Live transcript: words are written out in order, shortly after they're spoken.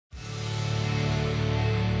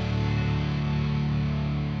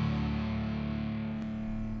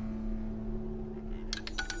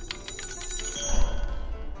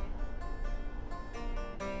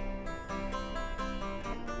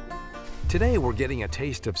Today we're getting a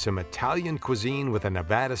taste of some Italian cuisine with a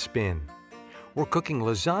Nevada spin. We're cooking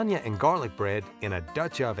lasagna and garlic bread in a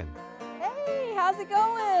Dutch oven. Hey, how's it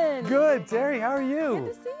going? Good, Terry, how are you?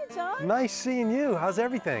 Good to see you, John. Nice seeing you. How's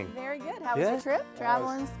everything? Very good. How was your trip?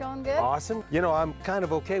 Traveling's going good? Awesome. You know, I'm kind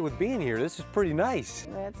of okay with being here. This is pretty nice.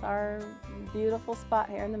 It's our beautiful spot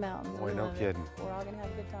here in the mountains. Boy, no kidding. We're all going to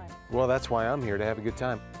have a good time. Well, that's why I'm here, to have a good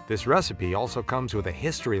time. This recipe also comes with a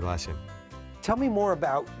history lesson. Tell me more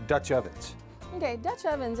about Dutch ovens. Okay, Dutch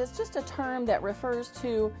ovens, it's just a term that refers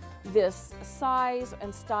to this size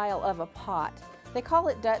and style of a pot. They call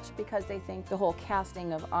it Dutch because they think the whole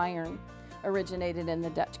casting of iron originated in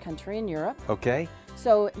the Dutch country in Europe. Okay.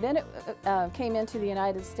 So then it came into the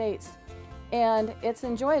United States, and it's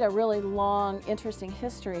enjoyed a really long, interesting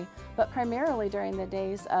history, but primarily during the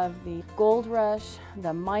days of the gold rush,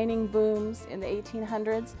 the mining booms in the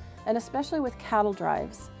 1800s, and especially with cattle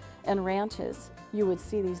drives and ranches, you would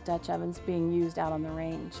see these Dutch ovens being used out on the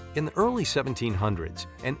range. In the early 1700s,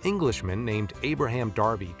 an Englishman named Abraham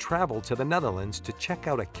Darby traveled to the Netherlands to check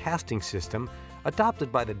out a casting system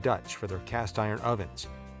adopted by the Dutch for their cast iron ovens.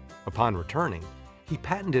 Upon returning, he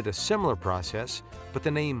patented a similar process, but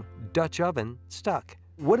the name Dutch oven stuck.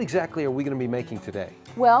 What exactly are we going to be making today?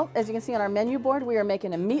 Well, as you can see on our menu board, we are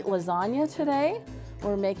making a meat lasagna today.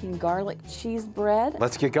 We're making garlic cheese bread.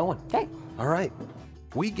 Let's get going. Okay. All right.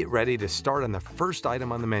 We get ready to start on the first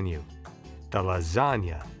item on the menu, the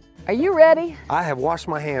lasagna. Are you ready? I have washed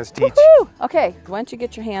my hands, Teach. Woohoo! Okay, why don't you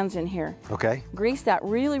get your hands in here? Okay. Grease that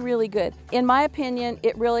really, really good. In my opinion,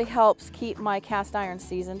 it really helps keep my cast iron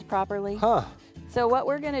seasoned properly. Huh. So what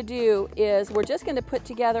we're gonna do is we're just gonna put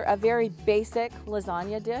together a very basic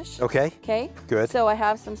lasagna dish. Okay. Okay? Good. So I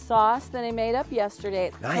have some sauce that I made up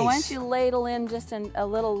yesterday. Nice. So why don't you ladle in just a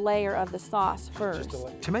little layer of the sauce first.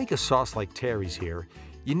 To make a sauce like Terry's here,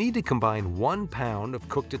 you need to combine 1 pound of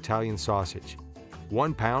cooked Italian sausage,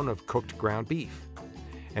 1 pound of cooked ground beef,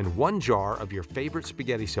 and 1 jar of your favorite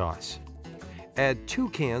spaghetti sauce. Add 2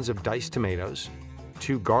 cans of diced tomatoes,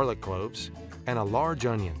 2 garlic cloves, and a large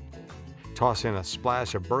onion. Toss in a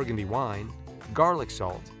splash of burgundy wine, garlic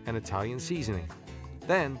salt, and Italian seasoning.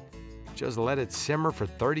 Then, just let it simmer for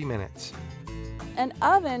 30 minutes. An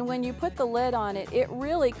oven, when you put the lid on it, it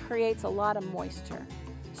really creates a lot of moisture.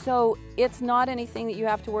 So it's not anything that you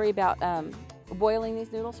have to worry about boiling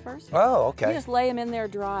these noodles first. Oh, okay. You just lay them in there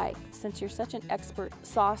dry. Since you're such an expert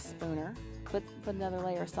sauce spooner, put another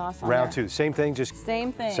layer of sauce on there. Round 2, same thing, just...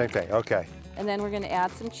 Same thing. Same thing, okay. And then we're gonna add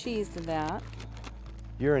some cheese to that.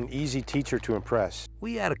 You're an easy teacher to impress.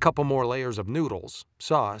 We add a couple more layers of noodles,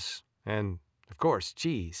 sauce, and, of course,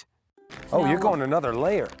 cheese. Oh, Now you're going another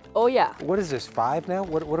layer. Oh yeah. What is this, 5 now?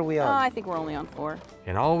 What are we on? I think we're only on 4.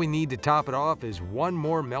 And all we need to top it off is 1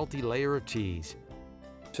 more melty layer of cheese.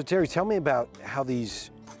 So Terry, tell me about how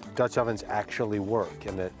these Dutch ovens actually work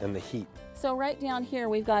and the heat. So right down here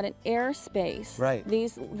we've got an air space. Right.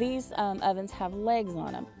 These ovens have legs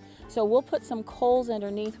on them. So we'll put some coals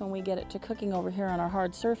underneath when we get it to cooking over here on our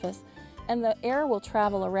hard surface, and the air will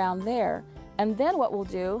travel around there. And then what we'll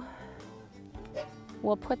do,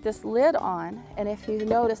 we'll put this lid on, and if you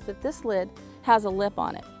notice that this lid has a lip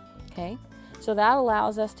on it, okay? So that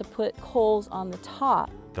allows us to put coals on the top.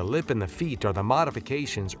 The lip and the feet are the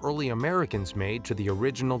modifications early Americans made to the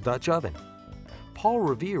original Dutch oven. Paul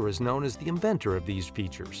Revere is known as the inventor of these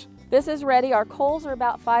features. This is ready. Our coals are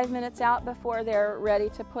about 5 minutes out before they're ready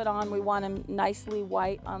to put on. We want them nicely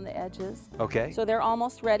white on the edges. Okay. So they're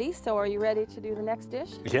almost ready. So are you ready to do the next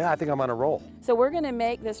dish? Yeah, I think I'm on a roll. So we're gonna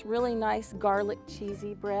make this really nice garlic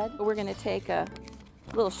cheesy bread. We're gonna take a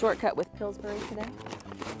little shortcut with Pillsbury today.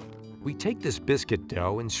 We take this biscuit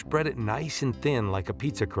dough and spread it nice and thin like a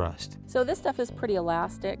pizza crust. So this stuff is pretty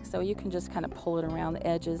elastic, so you can just kind of pull it around the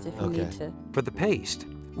edges if you need to. For the paste,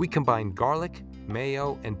 we combine garlic,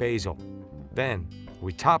 mayo, and basil. Then,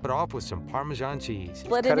 we top it off with some Parmesan cheese.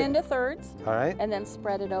 Split it into thirds, all right, and then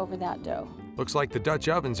spread it over that dough. Looks like the Dutch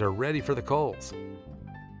ovens are ready for the coals.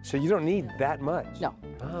 So you don't need that much? No.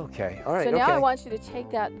 Okay, all right, So now I want you to take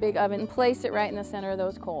that big oven and place it right in the center of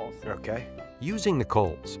those coals. Okay. Using the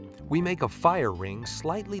coals, we make a fire ring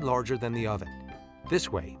slightly larger than the oven.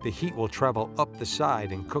 This way, the heat will travel up the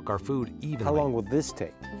side and cook our food evenly. How long will this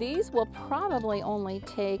take? These will probably only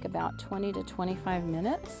take about 20 to 25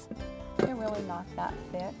 minutes. They're really not that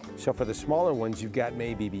thick. So for the smaller ones, you've got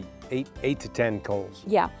maybe 8 to 10 coals.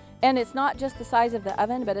 Yeah, and it's not just the size of the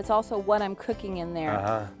oven, but it's also what I'm cooking in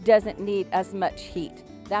there. Doesn't need as much heat.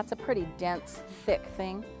 That's a pretty dense, thick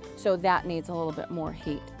thing, so that needs a little bit more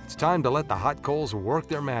heat. It's time to let the hot coals work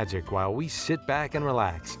their magic while we sit back and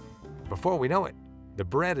relax. Before we know it, the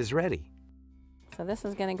bread is ready. So this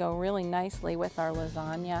is going to go really nicely with our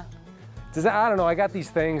lasagna. I don't know, I got these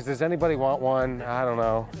things. Does anybody want one? I don't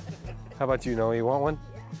know. How about you, Noah? You want one?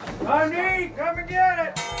 Honey, come and get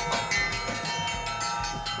it!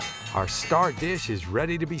 Our star dish is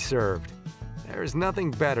ready to be served. There is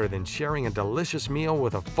nothing better than sharing a delicious meal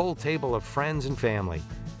with a full table of friends and family.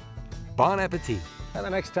 Bon appetit. And the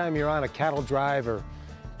next time you're on a cattle drive, or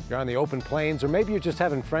you're on the open plains, or maybe you're just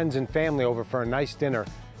having friends and family over for a nice dinner,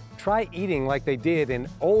 try eating like they did in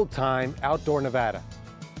old-time outdoor Nevada.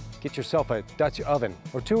 Get yourself a Dutch oven,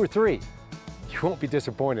 or 2 or 3. You won't be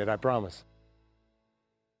disappointed, I promise.